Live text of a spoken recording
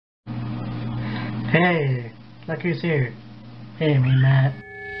Hey, look who's here. Hey, me, Matt.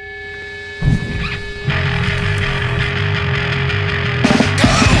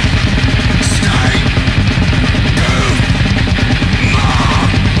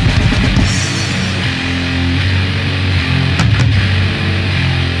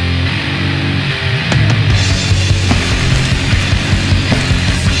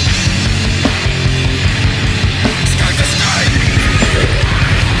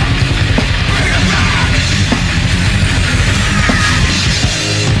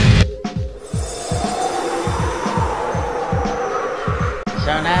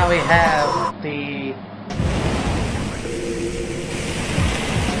 So now we have the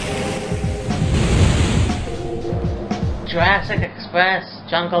Jurassic Express,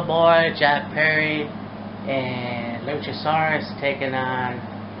 Jungle Boy, Jack Perry, and Luchasaurus taking on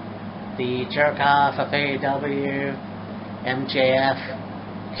the jerk-off of AEW, MJF,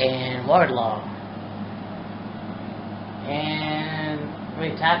 and Wardlow. And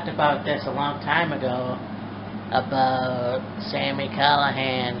we talked about this a long time ago, about Sami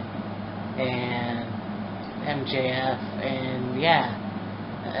Callihan and MJF, and yeah,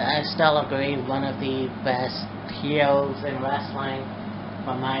 I still agree one of the best heels in wrestling.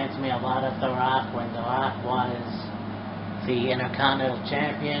 Reminds me a lot of The Rock when The Rock was the Intercontinental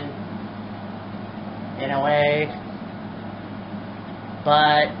Champion in a way,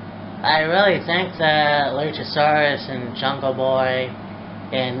 but I really think that Luchasaurus and Jungle Boy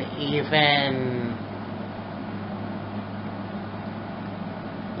and even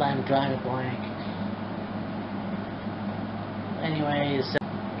I'm drawing a blank. Anyways,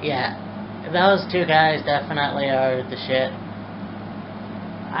 yeah, those two guys definitely are the shit.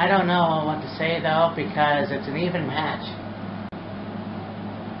 I don't know what to say though, because it's an even match.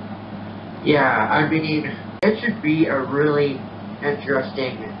 Yeah, I mean, it should be a really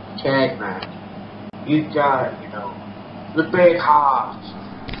interesting tag match. You've got, the big hoss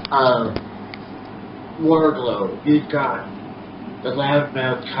of Wardlow. You've got the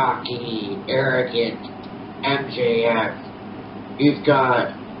loudmouth, cocky, arrogant MJF. You've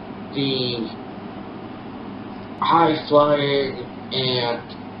got the high-flying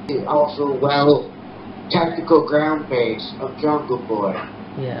and also technical ground base of Jungle Boy.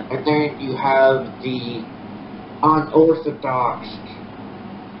 Yeah. And then you have the unorthodox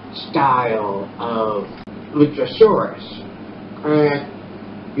style of Luchasaurus. And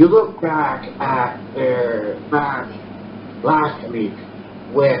you look back at their match last week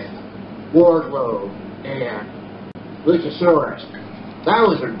with Wardlow and Luchasaurus. That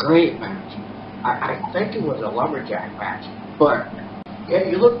was a great match. I think it was a lumberjack match. But yeah,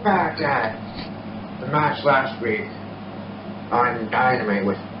 you look back at the match last week on Dynamite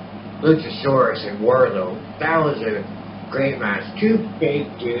with Luchasaurus and Wardlow. That was a great match. Two big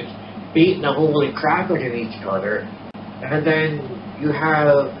dudes beating the holy crap out of each other. And then you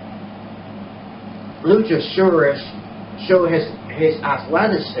have Luchasaurus show his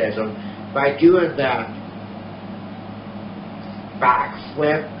athleticism by doing that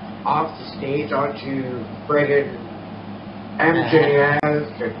backflip off the stage onto friggin' MJF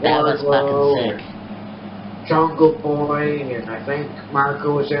and Wardlow and Jungle Boy, and I think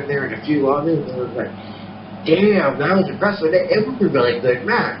Marco was in there and a few others. And it was like, damn, that was impressive. It was a really good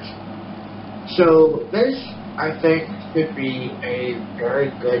match. So this, I think, could be a very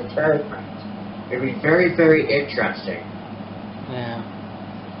good tag match. It'd be very, very interesting. Yeah.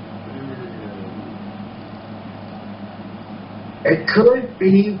 It could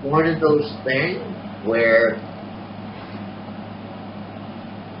be one of those things where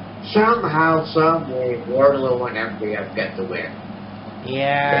somehow, some way, Wardlow and MJF get the win.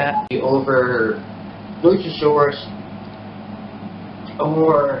 Yeah. Over Luchasaurus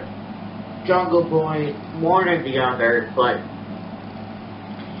or Jungle Boy, one or the other, but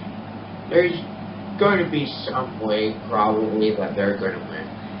there's going to be some way, probably, that they're going to win.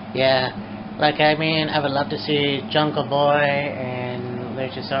 Yeah. Like, I mean, I would love to see Jungle Boy and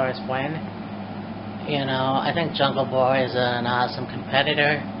Luchasaurus win. I think Jungle Boy is an awesome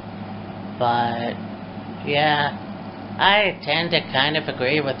competitor. But, yeah, I tend to kind of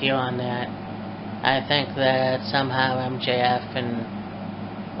agree with you on that. I think that somehow MJF and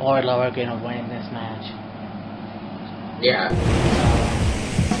Wardlow are going to win this match. Yeah.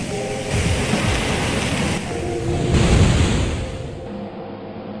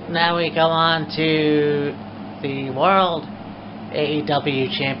 Now we go on to the World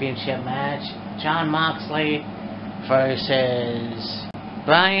AEW Championship match. Jon Moxley versus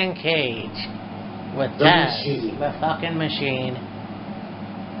Brian Cage with Taz, the fucking machine.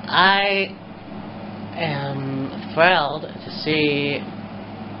 I am thrilled to see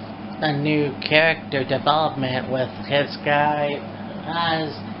a new character development with his guy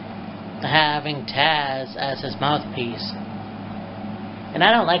as having Taz as his mouthpiece. And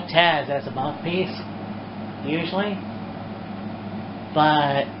I don't like Taz as a mouthpiece, usually.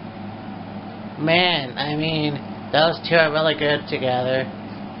 But, man, I mean, those two are really good together.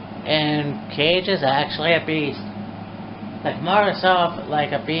 And Cage is actually a beast. Like, more so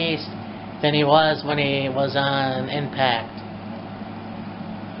like a beast than he was when he was on Impact.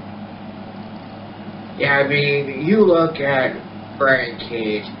 Yeah, I mean, you look at Brian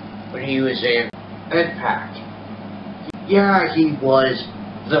Cage when he was in Impact. Yeah, he was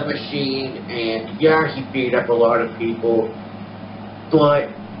the Machine, and yeah, he beat up a lot of people, but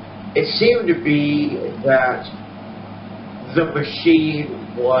it seemed to be that the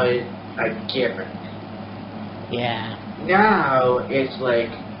Machine was a gimmick. Yeah. Now, it's like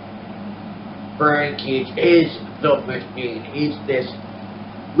Brian Cage is the Machine. He's this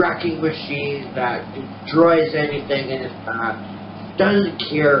wrecking machine that destroys anything in his path. Doesn't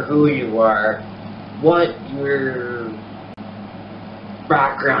care who you are, what your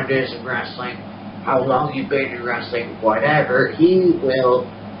background is in wrestling, how long you've been in wrestling, whatever. He will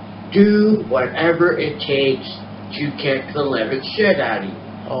do whatever it takes to kick the living shit out of you.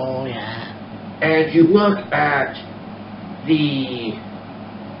 Oh, yeah. And you look at the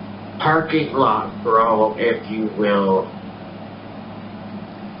parking lot brawl, if you will,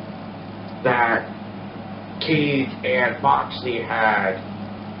 that Cage and Moxley had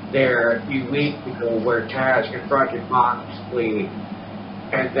there a few weeks ago, where Taz confronted Moxley,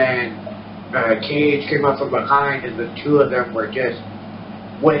 and then Cage came up from behind, and the two of them were just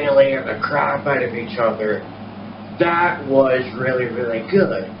wailing the crap out of each other. That was really, really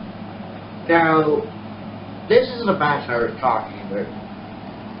good. Now, this is the match I was talking about,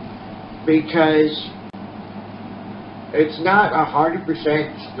 because it's not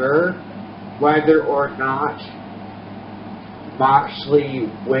 100% sure whether or not Moxley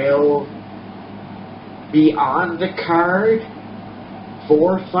will be on the card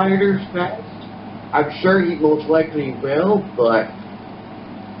for FYTER Fest. I'm sure he most likely will, but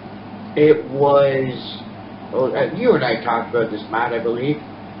it was... Well, you and I talked about this, Matt, I believe.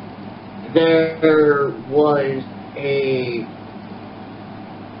 There was a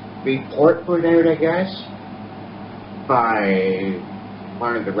report put out, I guess, by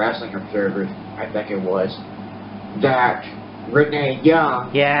one of the Wrestling Observers, I think it was, that Renee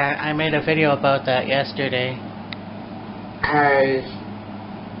Young... Yeah, I made a video about that yesterday. ...has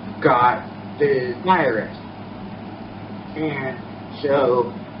got the virus. And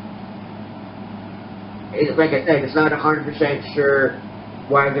so, like I said, it's not 100% sure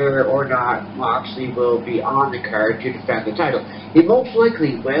whether or not Moxley will be on the card to defend the title. He most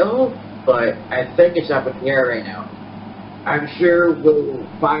likely will, but I think it's up in the air right now. I'm sure we'll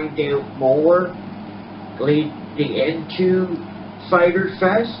find out more leading into FYTER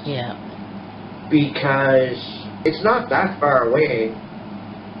Fest. Yeah. Because it's not that far away.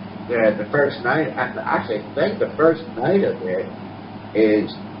 The first night, actually, I think the first night of it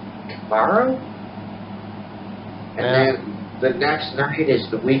is tomorrow. And then the next night is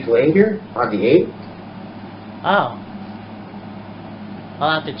the week later, on the 8th. Oh.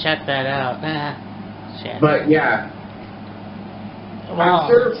 I'll have to check that out. Nah. Shit. But yeah. Well, I'm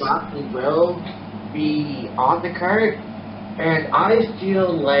sure Moxley will be on the card, and I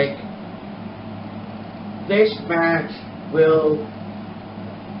feel like this match will,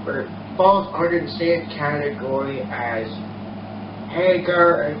 or falls under the same category as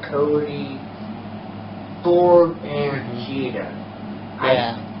Hagar and Cody, Thor and Cheetah.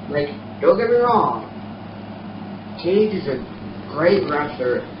 Yeah. Like, don't get me wrong, Cage is a great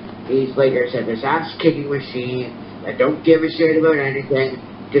wrestler. He's, like I said, this ass-kicking machine that don't give a shit about anything,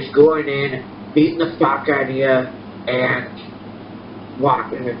 just going in, beating the fuck out of you, and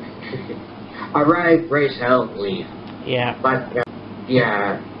walking. Arrive, brace hell, leave. Yeah. But,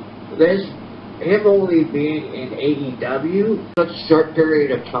 yeah, this, him only being in AEW such a short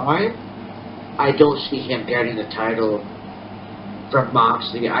period of time, I don't see him getting the title from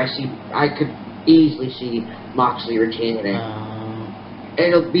Moxley. I could easily see Moxley retaining it.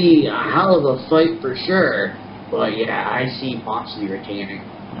 It'll be a hell of a fight for sure. But yeah, I see Moxley retaining.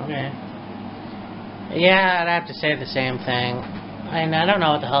 Okay. Yeah, I'd have to say the same thing. I don't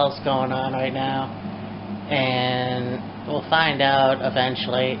know what the hell's going on right now. And we'll find out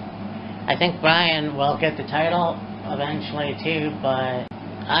eventually. I think Bryan will get the title eventually too, but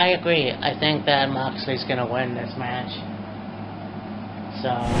I agree. I think that Moxley's gonna win this match.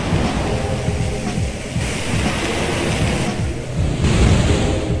 So...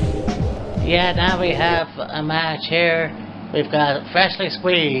 yeah, now we have a match here we've got freshly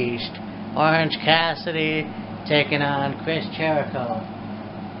squeezed Orange Cassidy taking on Chris Jericho.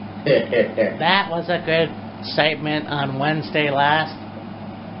 That was a good segment on Wednesday last.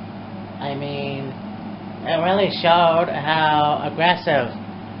 I mean, it really showed how aggressive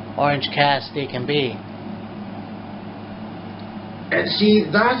Orange Cassidy can be. And see,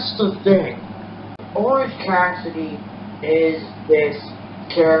 that's the thing. Orange Cassidy is this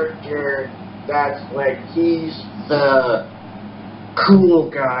character that's like, he's the cool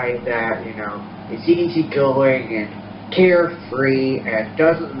guy that, you know, is easygoing and carefree and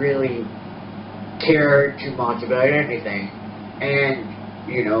doesn't really care too much about anything. And,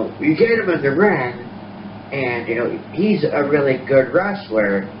 you know, you get him in the ring, and, you know, he's a really good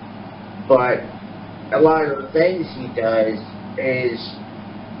wrestler, but a lot of the things he does is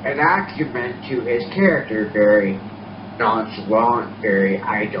an acumen to his character, very nonchalant, very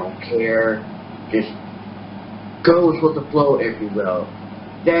I don't care, just goes with the flow, if you will.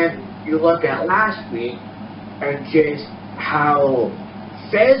 Then you look at last week and just how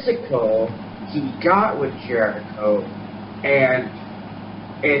physical he got with Jericho, and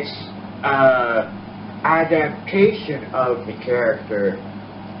it's adaptation of the character.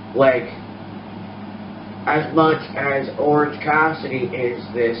 Like, as much as Orange Cassidy is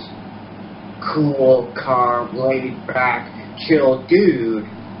this cool, calm, laid-back, chill dude,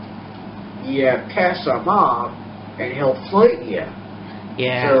 you piss him off and he'll fight you.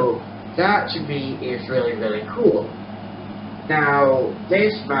 Yeah. So that to me is really, really cool. Now,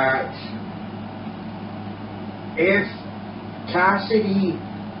 this match, if Cassidy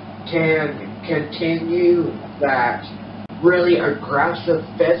can continue that really aggressive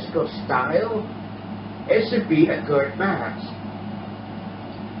physical style, it should be a good match.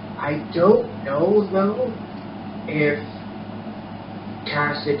 I don't know, though, if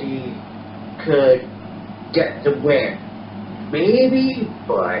Cassidy could get the win. Maybe,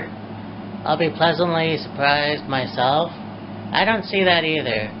 but I'll be pleasantly surprised myself. I don't see that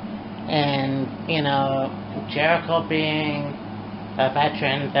either. And, you know, Jericho being a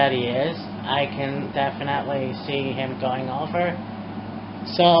veteran that he is, I can definitely see him going over.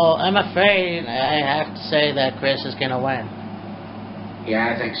 So, I'm afraid I have to say that Chris is going to win.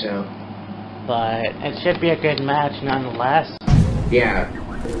 yeah, I think so. But it should be a good match nonetheless. Yeah.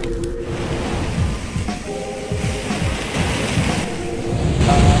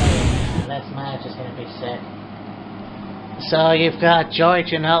 This match is going to be sick. So you've got Joey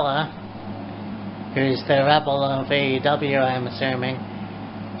Janela, who's the rebel of AEW, I'm assuming.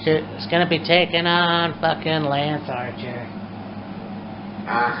 She's going to be taking on fucking Lance Archer.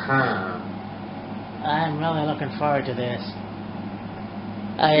 Uh-huh. I'm really looking forward to this.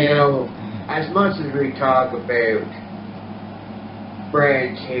 You know, as much as we talk about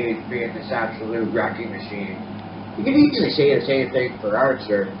Brian Cage being this absolute wrecking machine, you can easily say the same thing for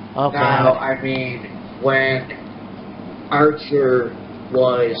Archer. Okay. Now, I mean, when Archer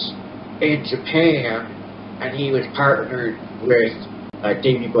was in Japan and he was partnered with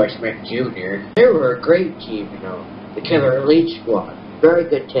Davey Boy Smith Jr., they were a great team, you know, the Killer Elite Squad. Very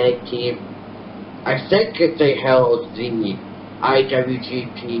good tag team. I think that they held the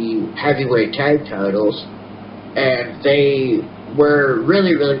IWGP Heavyweight Tag Titles, and they were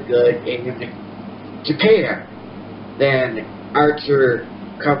really, really good in Japan. Then Archer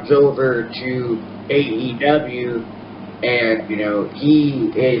comes over to AEW, and, you know,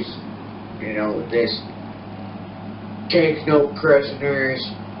 he is, you know, this takes no prisoners,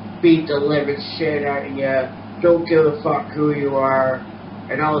 beat the living shit out of you, don't give a fuck who you are,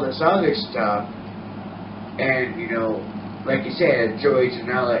 and all this other stuff. And, you know, like you said, Joey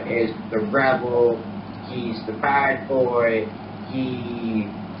Janela is the rebel, he's the bad boy, he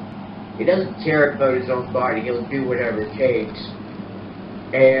doesn't care about his own body, he'll do whatever it takes.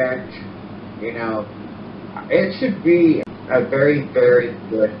 And, you know, it should be a very, very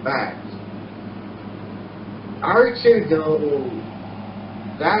good match. Archer, though,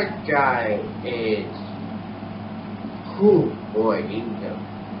 that guy is, oh boy,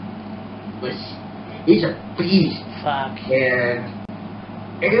 he's a beast. Fuck. And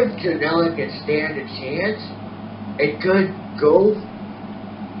if Janela can stand a chance, it could go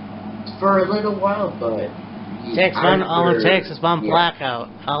for a little while, but all it takes is one blackout.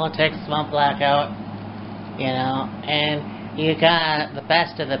 All it takes is one blackout, you know, and you got the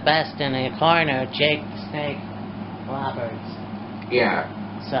best of the best in the corner, Jake the Snake Roberts. Yeah.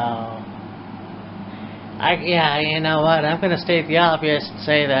 So, you know what, I'm going to state the obvious and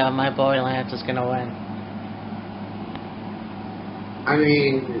say that my boy Lance is going to win. I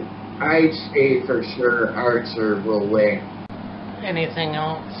mean, I'd say for sure Archer will win. Anything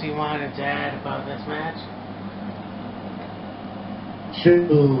else you wanted to add about this match?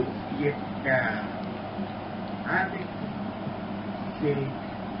 So, yeah, having Jake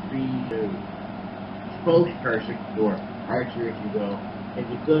be the spokesperson for Archer, if you will, is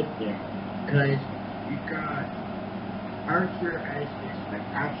a good thing. Because you got Archer as this like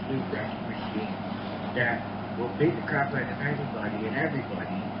absolute wrestling machine that will beat the crap out of anybody and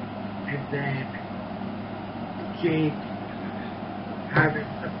everybody, and then Jake having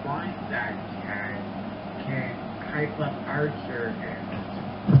the mind that he has can hype up Archer and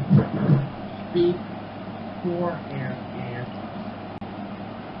speak for him and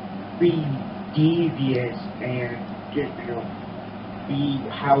be devious and just, be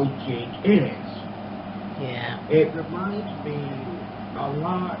how Jake is. Yeah. It reminds me a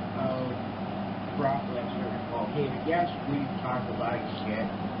lot of Brock Lesnar and Paul Heyman. Yes, we talk about shit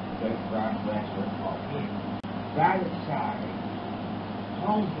with Brock Lesnar and Paul Heyman. That aside,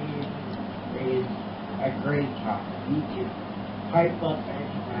 Paul Heyman is a great talker. He can hype up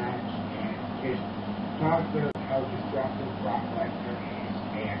any match and just talk about how destructive Brock Lesnar is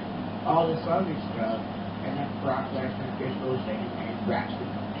and all this other stuff, and then Brock Lesnar just goes in and wrecks the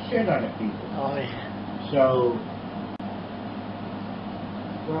shit out of people. Oh, yeah. So,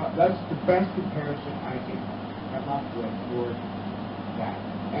 well, that's the best comparison I can come up with for that.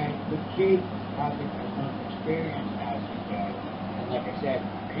 And with Jake having as much experience as he does, and like I said,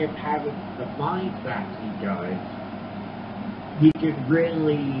 him having the mind that he does, he can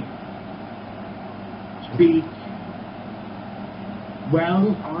really speak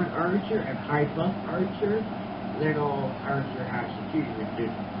well on Archer and hype up Archer. Then all Archer has to do is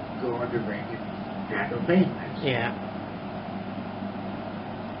just go on the ring and handle business. Yeah.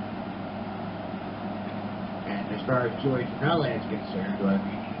 And as far as Joey Janela is concerned, well, I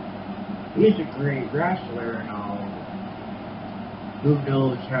mean, he's a great wrestler and all. Who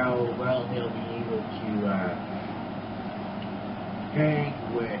knows how well he'll be able to hang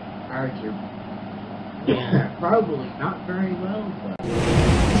with Archer. Yeah. Probably not very well, but...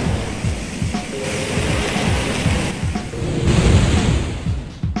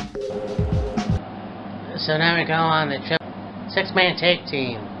 So now we go on the six-man tag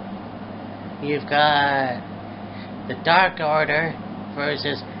team. You've got the Dark Order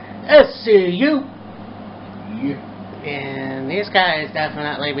versus SCU. Yeah. And these guys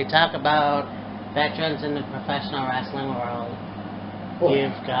definitely, we talk about veterans in the professional wrestling world. Oh.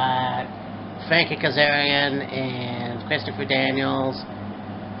 You've got Frankie Kazarian and Christopher Daniels,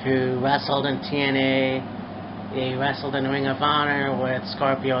 who wrestled in TNA. He wrestled in Ring of Honor with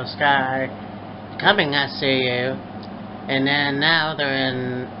Scorpio Sky, becoming SCU, and then now they're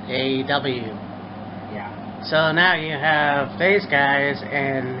in AEW. Yeah. So now you have these guys,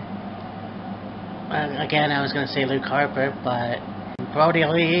 and again, I was going to say Luke Harper, but Brody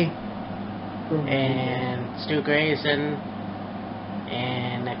Lee and Stu Grayson,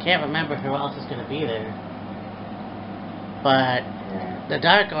 and I can't remember who else is going to be there. But the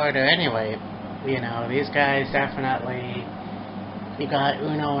Dark Order, anyway, these guys definitely. You got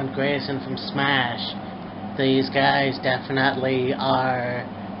Uno and Grayson from Smash. These guys definitely are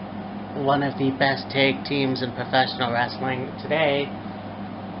one of the best tag teams in professional wrestling today.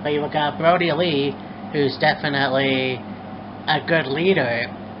 But you got Brody Lee, who's definitely a good leader.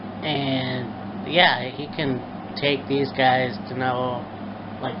 And yeah, he can take these guys to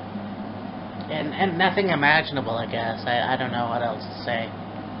and nothing imaginable, I guess. I don't know what else to say.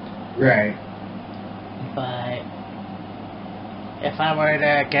 Right. But if I were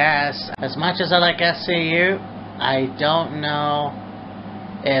to guess, as much as I like SCU, I don't know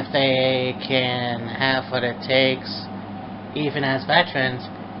if they can have what it takes, even as veterans,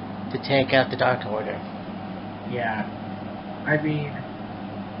 to take out the Dark Order. Yeah. I mean,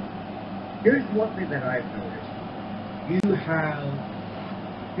 here's one thing that I've noticed. You have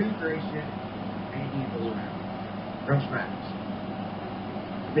Stu Grayson and Evil Uno from Smash.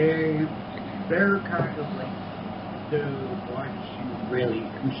 They're kind of like the ones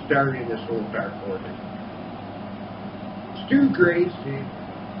who started this whole Dark Order. Stu Grayson,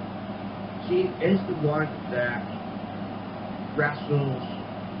 is the one that wrestles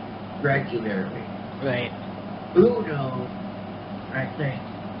regularly. Right. Uno, I think,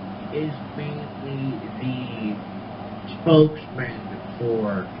 is mainly the spokesman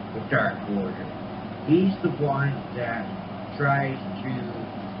for the Dark Order. He's the one that tries to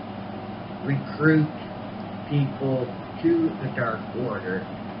recruit people to the Dark Order,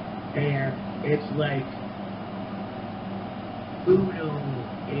 and it's like Uno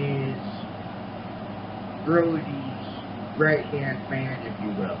is Brody's right-hand man, if you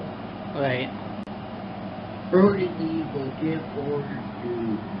will. Right. Brody Lee will give orders to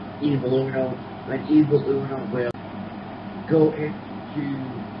Evil Uno, and Evil Uno will go in to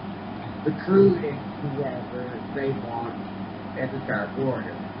recruiting whoever they want in the Dark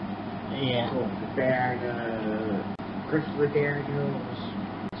Order. Yeah. So, Cabana, Christopher Daniels,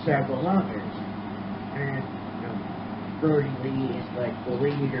 several others. And, you know, Brody Lee is like the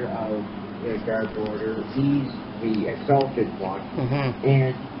leader of the Dark Order. He's the exalted one. Mm-hmm.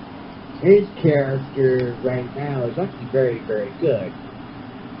 And his character right now is actually very, very good.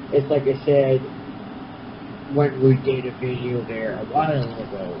 It's like I said when we did a video there a while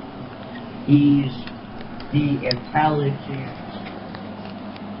ago. He's the intelligent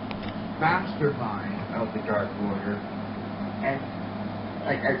mastermind of the Dark Order. And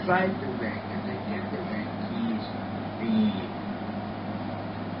like outside the ring and then in the ring, he's the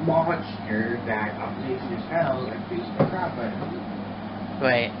monster that unleashes hell and beats the crap out of him.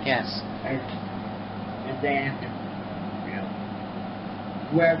 Right, yes. And then, you know,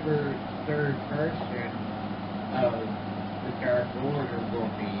 whoever third person of the Dark Order will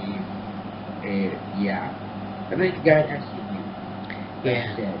be, yeah. And then you got SCU.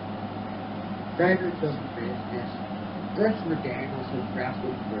 Yeah. Drivers of the business. Christopher Daniels has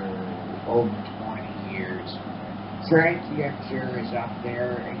wrestled for over 20 years. Frankie, I'm sure, is up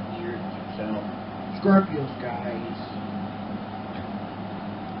there in years himself. Scorpio's guys.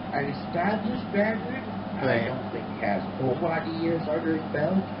 An established veteran. Right. I don't think he has a whole lot of years under his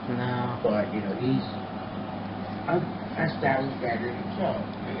belt. No. But, you know, he's an established veteran himself.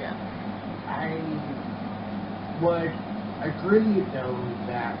 Yeah. I would agree, though,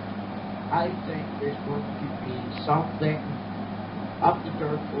 that I think there's going to be something up the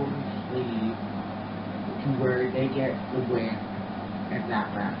Dark Order's sleeve to where they get the win in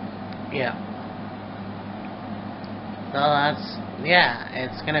that match. Yeah. So that's, yeah,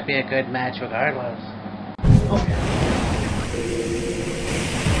 it's gonna be a good match regardless. Okay.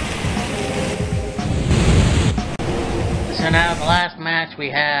 So now the last match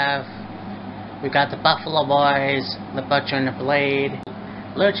we've got the Buffalo Boys, the Butcher and the Blade,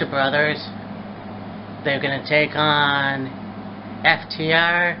 Lucha Brothers. They're gonna take on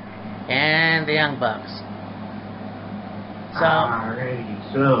FTR and the Young Bucks. So,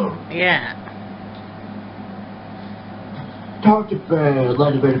 Alrighty, so yeah. talked about a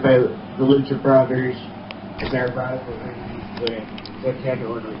little bit about the Lucha Brothers and their rivalry with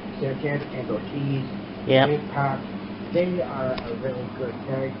Santana and Ortiz. Yep. Impact. They are a really good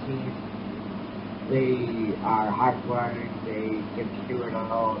tag team. They are high flying. They can do it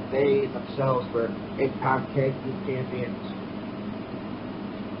all. They themselves were Impact Tag Team Champions.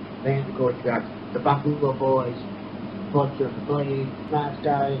 Then of course you got the Buffalo Boys, Butcher and the Blade, Smash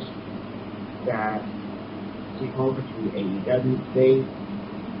guys that came over to AEW. They've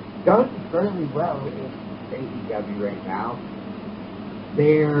done fairly well in AEW right now.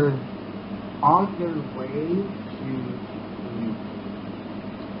 They're on their way to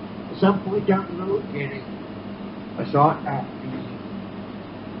some point down the road getting a shot at the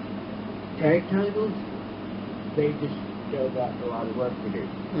tag titles. They just still got a lot of work to do.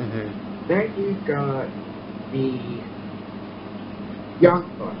 Mm-hmm. Then you've got the Young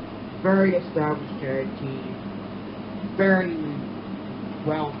Bucks, very established tag team, very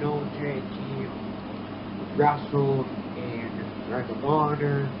well-known tag team, wrestled in Ring of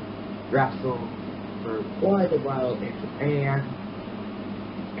Honor, wrestled for quite a while in Japan,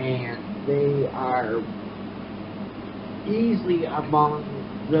 and they are easily among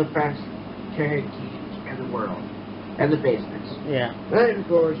the best tag teams in the world, and the business. Yeah. Then, of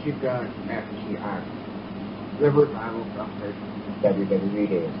course, you've got FTR, the revival from the WWE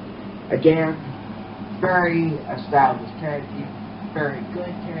days. Again, very established tag team, very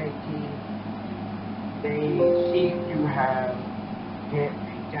good tag team. They seem to have hit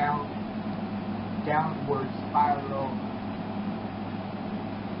a downward spiral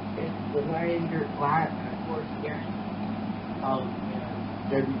in the later, towards the end of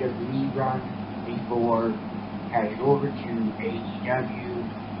the WWE run before heading over to AEW,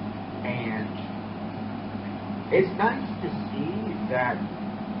 and it's nice to see that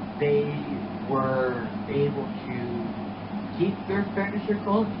they were able to keep their finisher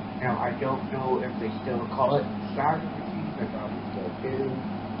called. Now, I don't know if they still call it Saturday Machine, I probably still do,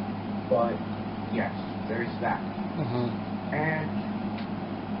 but yes, there's that. Mm-hmm. And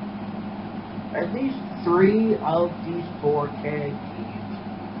at least 3 of these 4 tag teams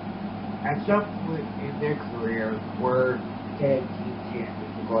at some point in their career were tag team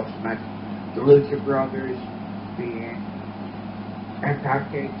champions. Of course, you mentioned the Lucha Brothers being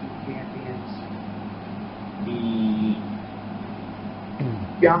Impact Tag Team champions, the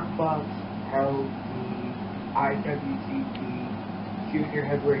Young Bucks held the IWGP Junior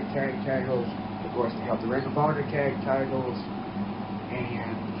Heavyweight Tag titles. Of course, they held the Ring of Honor Tag titles,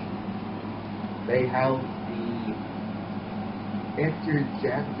 and they held the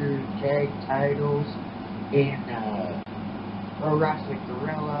intergender tag titles in Pro Wrestling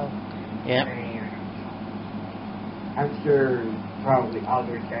Guerrilla. Yep. And I'm sure probably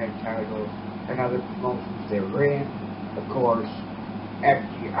other tag titles and other promotions they were in. Of course,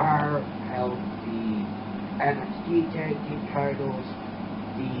 FTR held the NXT tag team titles,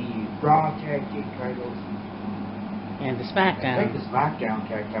 the Raw tag team titles, And the SmackDown. I think the SmackDown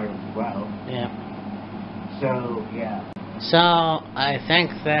tag titles as well. Yep. So, yeah. So, I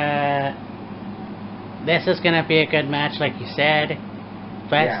think that this is going to be a good match, like you said.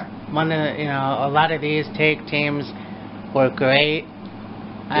 But Yeah. one of the, a lot of these tag teams were great.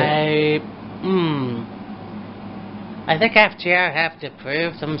 Yeah. I think FTR have to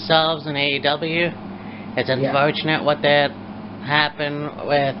prove themselves in AEW. It's unfortunate what that happened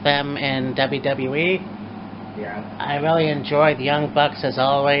with them in WWE. Yeah. I really enjoy the Young Bucks as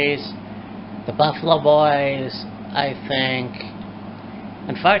always. The Buffalo Boys, I think.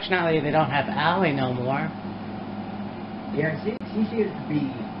 Unfortunately, they don't have Allie no more. Yeah, she seems to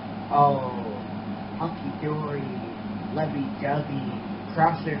be all hunky-dory, lovey-dovey,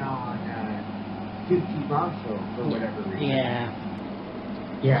 crossing on QT Marshall for whatever reason. Yeah.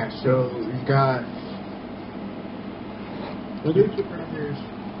 Yeah, so we've got the Lucha Brothers,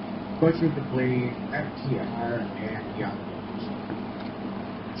 Butcher the Blade, FTR, and Young Bucks.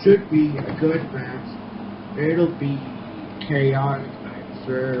 Should be a good match. It'll be chaotic, I'm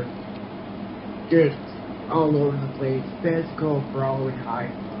sure. Just all over the place, physical, brawling,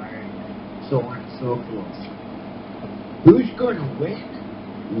 high-flying, so on and so forth. Who's going to win?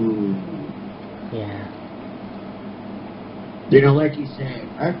 Ooh. Yeah. Like you said,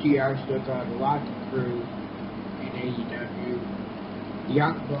 FTR still got a lot to prove in AEW. The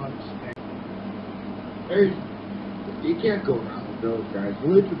Young Bucks, you can't go wrong with those guys. The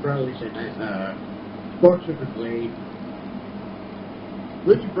Lucha Brothers and Butcher the Blade.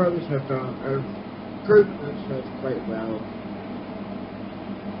 Lucha Brothers have proven themselves quite well.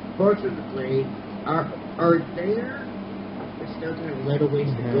 Butcher the Blade are there. They're still got a little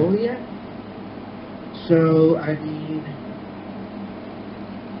ways to go yet. So, I mean,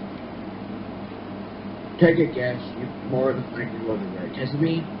 take a guess. You more than likely will be right. Because, I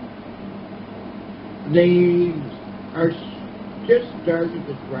mean, they are just starting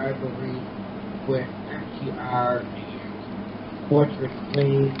this rivalry with FTR and Butcher the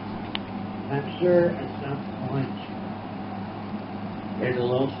Blade. I'm sure at some point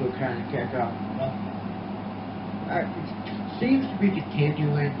it'll also kind of kick off. It seems to be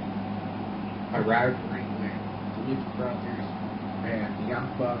continuing a rivalry with the Lucha Brothers and the Young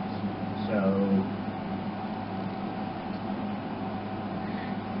Bucks, so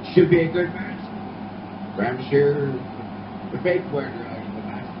should be a good match. But I'm sure the big winner of the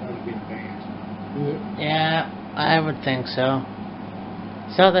match will probably be the fans. Yeah, I would think so.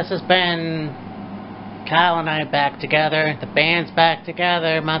 So this has been Kyle and I back together. The band's back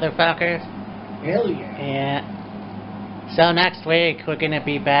together, motherfuckers. Hell yeah. Yeah. So next week we're gonna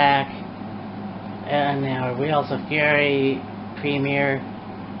be back in our Wheels of Fury premiere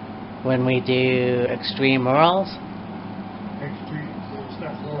when we do Extreme Rules.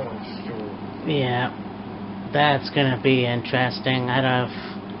 Yeah. That's gonna be interesting. I don't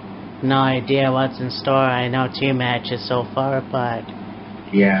have no idea what's in store. I know 2 matches so far, but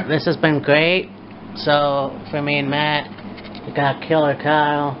yeah, this has been great. So for me and Matt, we got Killer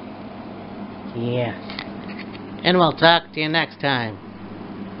Kyle. Yeah. And we'll talk to you next time.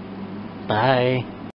 Bye.